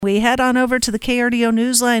We head on over to the KRDO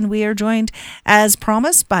Newsline. We are joined, as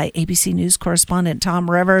promised, by ABC News correspondent Tom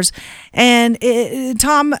Rivers. And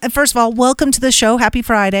Tom, first of all, welcome to the show. Happy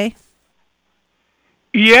Friday.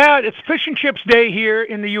 Yeah, it's Fish and Chips Day here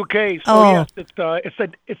in the UK. So yes,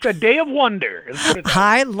 it's a day of wonder.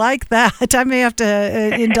 I like that. I may have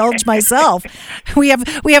to indulge myself. We have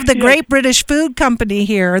the Great British Food Company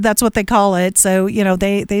here. That's what they call it. So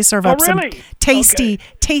they serve up some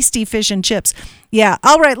tasty fish and chips. Yeah.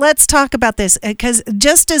 All right. Let's talk about this, because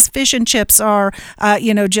just as fish and chips are,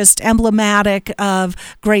 just emblematic of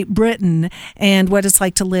Great Britain and what it's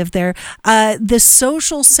like to live there, the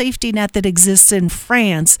social safety net that exists in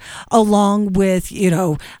France, along with,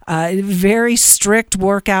 very strict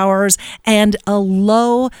work hours and a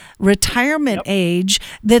low retirement age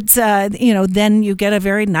that's, then you get a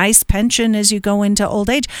very nice pension as you go into old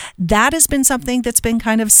age. That has been something that's been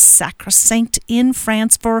kind of sacrosanct in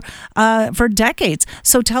France for decades.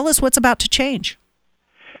 So tell us what's about to change.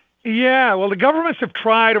 Yeah, well, the governments have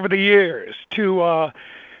tried over the years to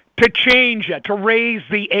change that, to raise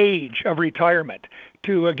the age of retirement,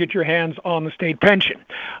 to get your hands on the state pension.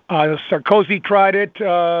 Sarkozy tried it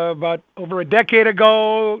about over a decade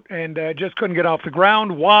ago and just couldn't get off the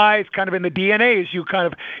ground. Why? It's kind of in the DNA, as you kind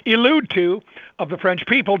of allude to, of the French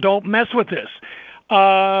people. Don't mess with this.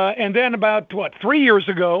 And then about, 3 years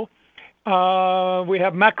ago, we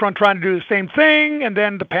have Macron trying to do the same thing, and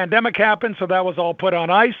then the pandemic happened, so that was all put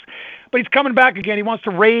on ice. But he's coming back again. He wants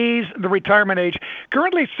to raise the retirement age.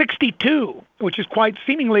 Currently 62, which is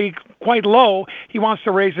seemingly quite low. He wants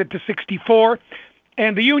to raise it to 64.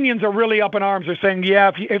 And the unions are really up in arms. They're saying,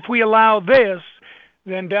 if we allow this,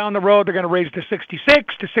 then down the road they're going to raise it to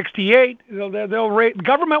 66, to 68.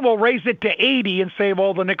 Government will raise it to 80 and save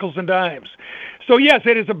all the nickels and dimes. So yes,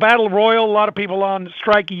 it is a battle royal. A lot of people on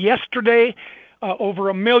strike yesterday, over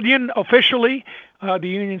 1 million officially. The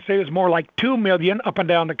unions say it was more like 2 million up and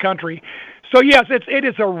down the country. So yes, it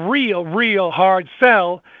is a real hard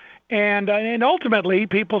sell. And ultimately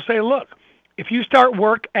people say, look, if you start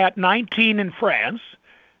work at 19 in France,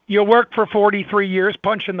 you'll work for 43 years,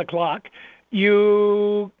 punching the clock,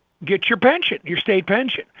 you get your pension, your state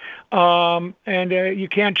pension. And you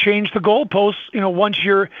can't change the goalposts,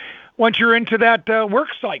 once you're into that work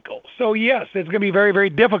cycle. So yes, it's going to be very, very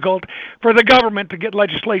difficult for the government to get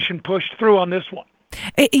legislation pushed through on this one.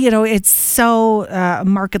 It's so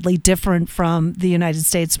markedly different from the United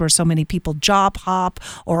States, where so many people job hop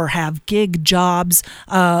or have gig jobs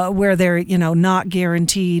where they're, not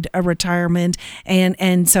guaranteed a retirement.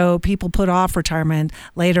 And so people put off retirement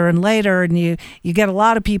later and later. And you get a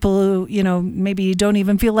lot of people who, maybe you don't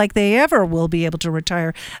even feel like they ever will be able to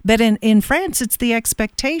retire. But in France, it's the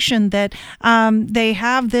expectation that they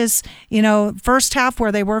have this, first half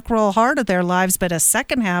where they work real hard at their lives, but a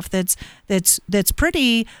second half that's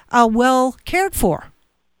pretty well cared for.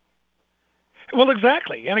 Well,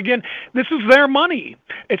 exactly. And again, this is their money.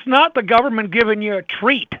 It's not the government giving you a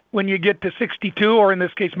treat when you get to 62, or in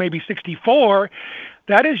this case, maybe 64.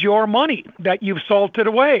 That is your money that you've salted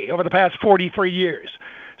away over the past 43 years.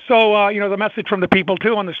 So, the message from the people,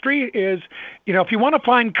 too, on the street is, if you want to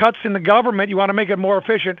find cuts in the government, you want to make it more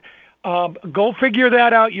efficient, go figure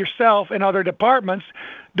that out yourself in other departments.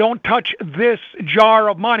 Don't touch this jar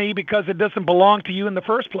of money because it doesn't belong to you in the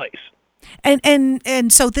first place.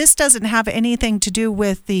 And so this doesn't have anything to do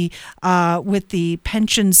with the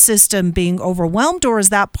pension system being overwhelmed, or is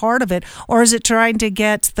that part of it, or is it trying to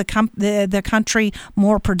get the country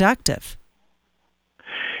more productive?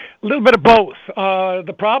 A little bit of both.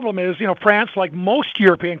 The problem is, France, like most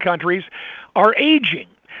European countries, are aging.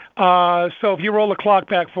 So if you roll the clock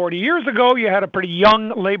back 40 years ago, you had a pretty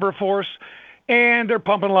young labor force, and they're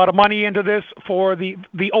pumping a lot of money into this for the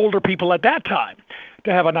older people at that time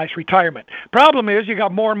to have a nice retirement. Problem is, you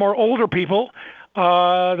got more and more older people that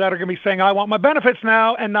are going to be saying, I want my benefits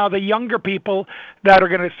now, and now the younger people that are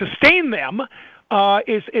going to sustain them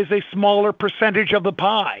is a smaller percentage of the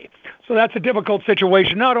pie. So that's a difficult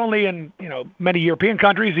situation, not only in many European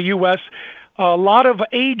countries, the U.S., a lot of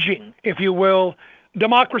aging, if you will,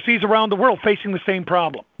 democracies around the world facing the same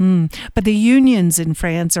problem. But the unions in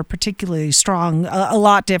France are particularly strong, a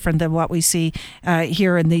lot different than what we see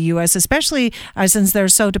here in the U.S., especially since they're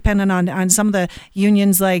so dependent on some of the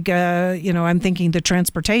unions, like, I'm thinking the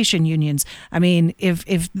transportation unions. I mean,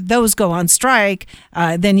 if those go on strike,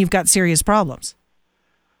 then you've got serious problems.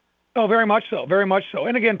 Oh, very much so, very much so.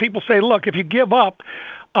 And again, people say, look, if you give up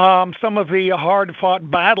some of the hard-fought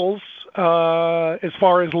battles as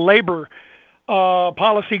far as labor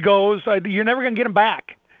policy goes, you're never going to get them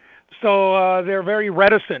back. So they're very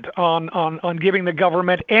reticent on giving the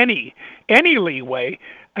government any leeway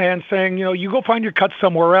and saying, you go find your cut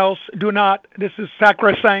somewhere else. This is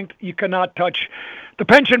sacrosanct. You cannot touch the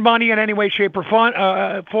pension money in any way, shape, or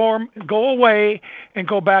form. Go away and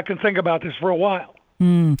go back and think about this for a while.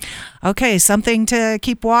 Okay, something to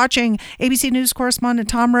keep watching. ABC News correspondent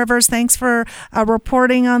Tom Rivers, thanks for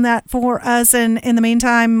reporting on that for us. And in the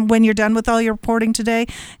meantime, when you're done with all your reporting today,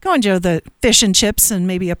 go enjoy the fish and chips and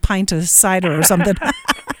maybe a pint of cider or something.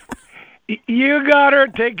 You got her.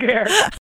 Take care.